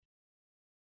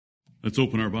Let's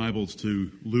open our Bibles to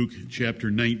Luke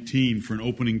chapter 19 for an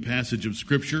opening passage of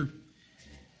Scripture.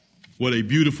 What a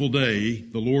beautiful day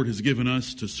the Lord has given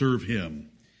us to serve Him,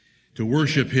 to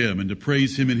worship Him, and to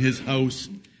praise Him in His house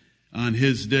on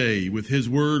His day with His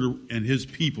Word and His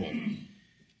people.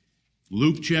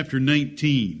 Luke chapter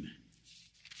 19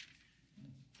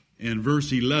 and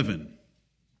verse 11.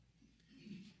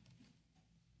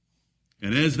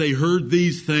 And as they heard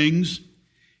these things,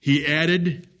 He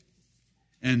added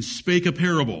and spake a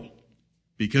parable,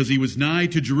 because he was nigh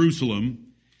to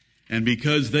Jerusalem, and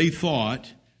because they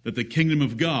thought that the kingdom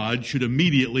of God should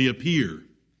immediately appear.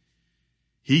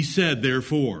 He said,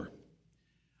 therefore,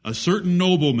 a certain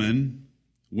nobleman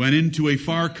went into a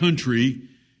far country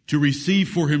to receive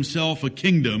for himself a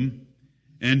kingdom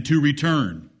and to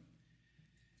return.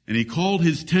 And he called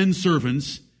his 10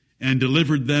 servants and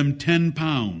delivered them 10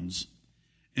 pounds,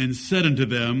 and said unto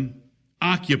them,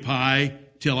 Occupy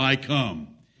till I come.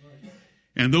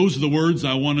 And those are the words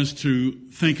I want us to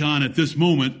think on at this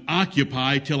moment.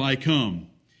 Occupy till I come.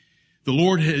 The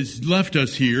Lord has left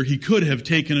us here. He could have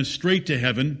taken us straight to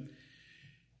heaven,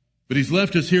 but He's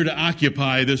left us here to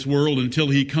occupy this world until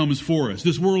He comes for us.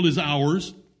 This world is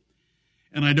ours,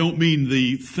 and I don't mean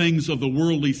the things of the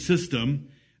worldly system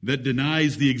that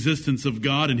denies the existence of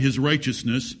God and His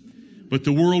righteousness, but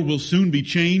the world will soon be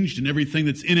changed, and everything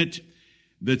that's in it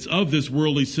that's of this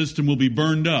worldly system will be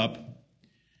burned up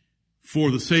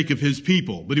for the sake of His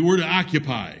people. But we're to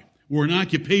occupy. We're an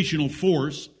occupational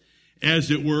force,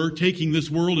 as it were, taking this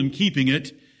world and keeping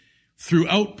it through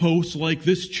outposts like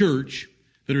this church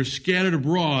that are scattered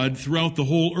abroad throughout the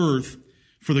whole earth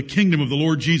for the kingdom of the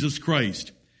Lord Jesus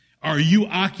Christ. Are you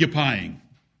occupying?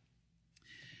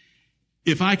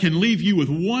 If I can leave you with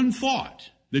one thought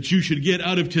that you should get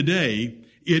out of today,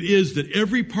 it is that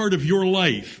every part of your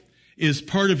life is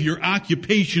part of your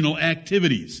occupational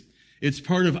activities. It's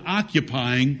part of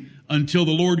occupying until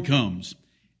the Lord comes.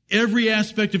 Every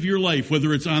aspect of your life,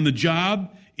 whether it's on the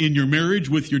job, in your marriage,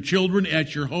 with your children,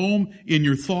 at your home, in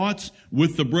your thoughts,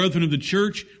 with the brethren of the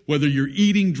church, whether you're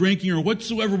eating, drinking, or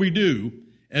whatsoever we do,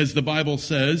 as the Bible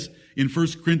says in 1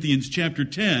 Corinthians chapter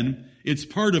 10, it's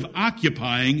part of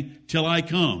occupying till I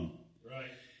come. Right.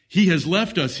 He has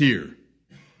left us here.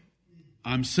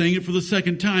 I'm saying it for the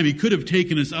second time. He could have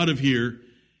taken us out of here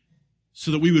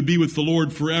so that we would be with the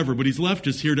Lord forever, but He's left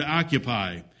us here to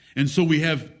occupy. And so we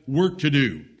have work to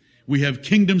do. We have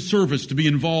kingdom service to be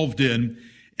involved in,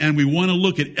 and we want to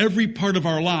look at every part of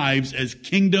our lives as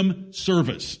kingdom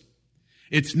service.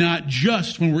 It's not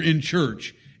just when we're in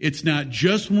church. It's not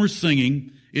just when we're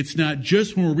singing. It's not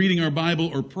just when we're reading our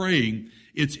Bible or praying.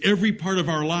 It's every part of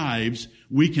our lives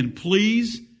we can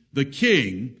please the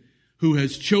King who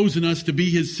has chosen us to be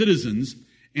His citizens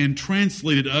and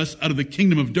translated us out of the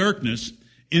kingdom of darkness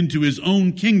into His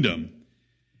own kingdom.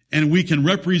 And we can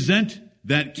represent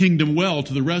that kingdom well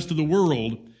to the rest of the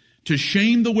world, to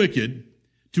shame the wicked,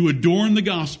 to adorn the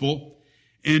gospel,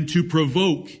 and to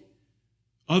provoke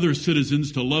other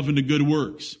citizens to love and to good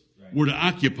works. Right. We're to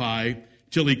occupy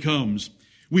till He comes.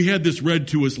 We had this read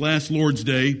to us last Lord's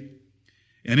Day,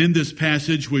 and in this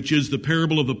passage, which is the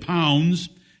parable of the pounds,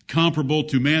 comparable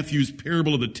to Matthew's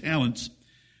parable of the talents,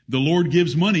 the Lord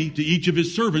gives money to each of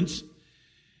His servants,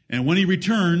 and when He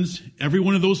returns, every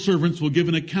one of those servants will give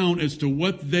an account as to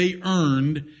what they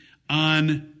earned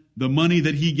on the money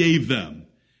that He gave them.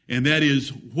 And that is,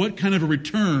 what kind of a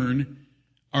return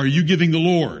are you giving the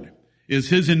Lord? Is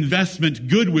His investment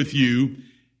good with you,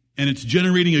 and it's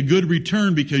generating a good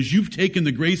return because you've taken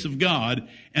the grace of God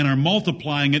and are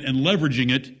multiplying it and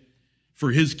leveraging it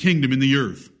for His kingdom in the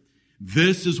earth?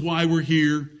 This is why we're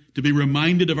here, to be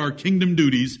reminded of our kingdom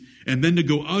duties, and then to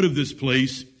go out of this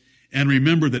place and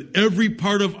remember that every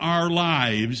part of our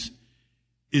lives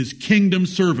is kingdom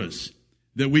service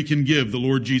that we can give the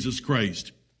Lord Jesus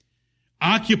Christ.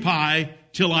 Occupy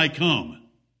till I come.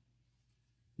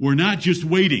 We're not just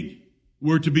waiting.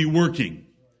 We're to be working.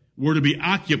 We're to be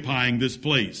occupying this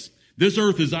place. This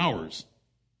earth is ours,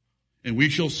 and we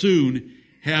shall soon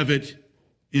have it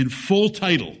in full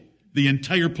title, the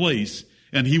entire place,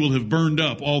 and He will have burned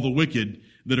up all the wicked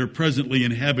that are presently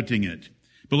inhabiting it.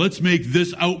 But let's make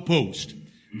this outpost,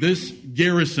 this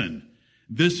garrison,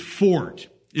 this fort,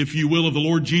 if you will, of the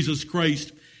Lord Jesus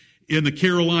Christ in the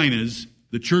Carolinas,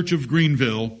 the Church of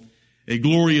Greenville, a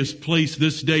glorious place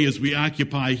this day as we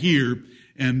occupy here,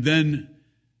 and then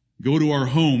go to our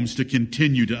homes to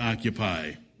continue to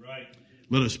occupy. Right.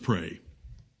 Let us pray.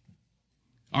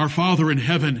 Our Father in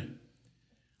heaven,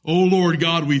 O Lord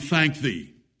God, we thank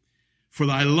Thee for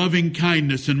Thy loving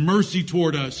kindness and mercy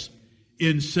toward us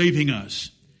in saving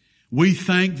us. We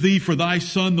thank Thee for Thy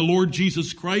Son, the Lord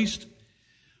Jesus Christ,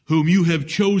 whom you have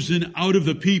chosen out of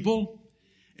the people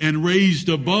and raised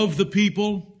above the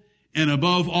people and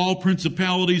above all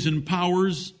principalities and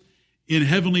powers in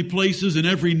heavenly places, and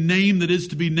every name that is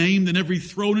to be named, and every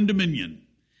throne and dominion,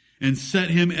 and set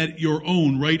him at your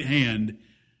own right hand,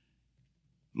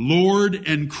 Lord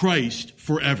and Christ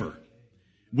forever.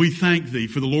 We thank thee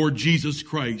for the Lord Jesus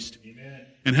Christ. Amen.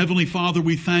 And Heavenly Father,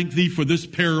 we thank thee for this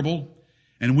parable,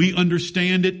 and we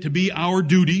understand it to be our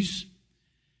duties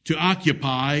to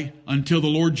occupy until the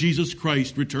Lord Jesus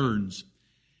Christ returns.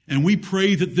 And we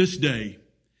pray that this day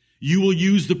you will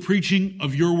use the preaching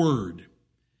of your word,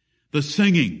 the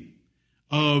singing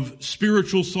of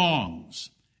spiritual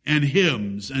songs and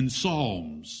hymns and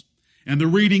psalms, and the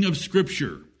reading of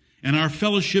Scripture, and our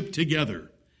fellowship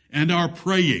together, and our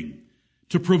praying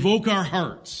to provoke our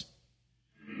hearts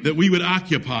that we would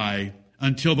occupy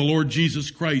until the Lord Jesus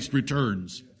Christ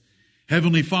returns.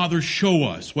 Heavenly Father, show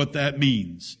us what that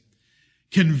means.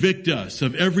 Convict us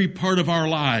of every part of our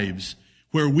lives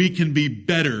where we can be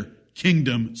better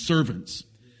kingdom servants.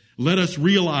 Let us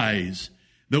realize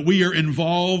that we are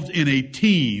involved in a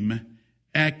team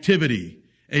activity,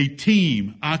 a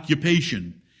team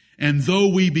occupation. And though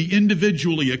we be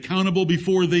individually accountable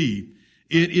before thee,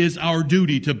 it is our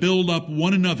duty to build up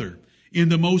one another in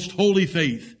the most holy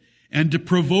faith, and to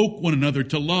provoke one another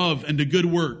to love and to good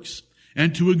works,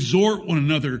 and to exhort one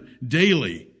another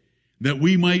daily, that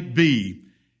we might be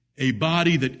a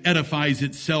body that edifies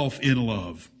itself in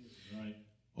love.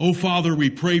 Oh, Father, we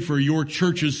pray for your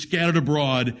churches scattered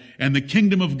abroad and the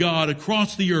kingdom of God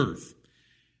across the earth,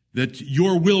 that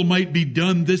your will might be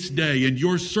done this day, and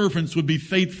your servants would be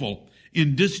faithful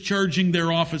in discharging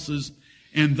their offices,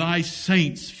 and thy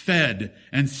saints fed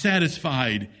and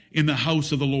satisfied in the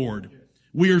house of the Lord.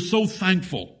 We are so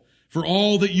thankful for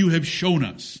all that you have shown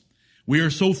us. We are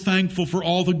so thankful for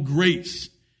all the grace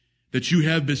that you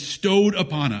have bestowed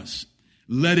upon us.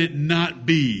 Let it not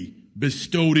be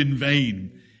bestowed in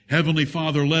vain. Heavenly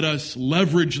Father, let us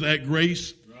leverage that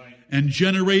grace and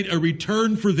generate a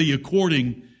return for thee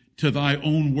according to thy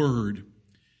own word.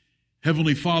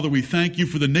 Heavenly Father, we thank you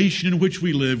for the nation in which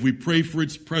we live. We pray for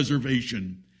its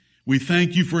preservation. We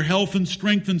thank you for health and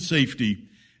strength and safety,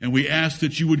 and we ask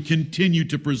that you would continue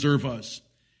to preserve us.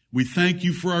 We thank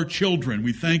you for our children.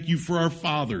 We thank you for our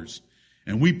fathers,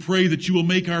 and we pray that you will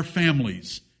make our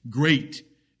families great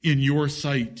in your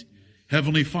sight.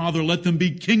 Heavenly Father, let them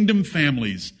be kingdom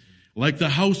families, like the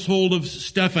household of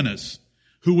Stephanus,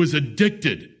 who was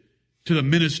addicted to the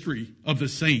ministry of the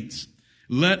saints.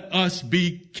 Let us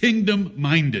be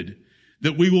kingdom-minded,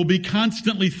 that we will be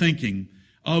constantly thinking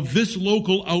of this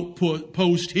local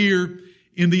outpost here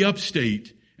in the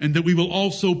upstate, and that we will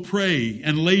also pray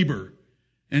and labor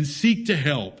and seek to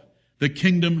help the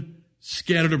kingdom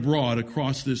scattered abroad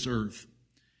across this earth.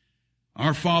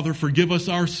 Our Father, forgive us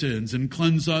our sins and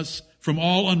cleanse us from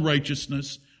all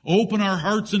unrighteousness. Open our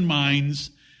hearts and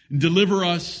minds and deliver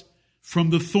us from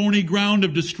the thorny ground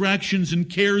of distractions and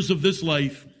cares of this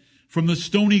life, from the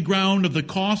stony ground of the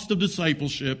cost of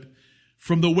discipleship,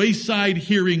 from the wayside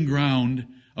hearing ground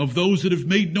of those that have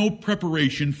made no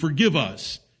preparation. Forgive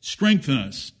us, strengthen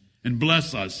us, and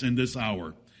bless us in this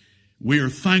hour. We are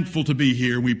thankful to be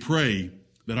here. We pray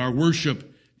that our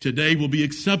worship today will be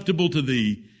acceptable to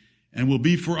thee and will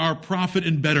be for our profit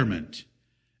and betterment,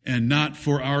 and not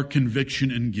for our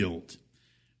conviction and guilt.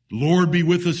 Lord, be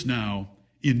with us now.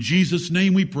 In Jesus'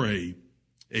 name we pray.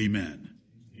 Amen.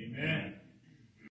 Amen.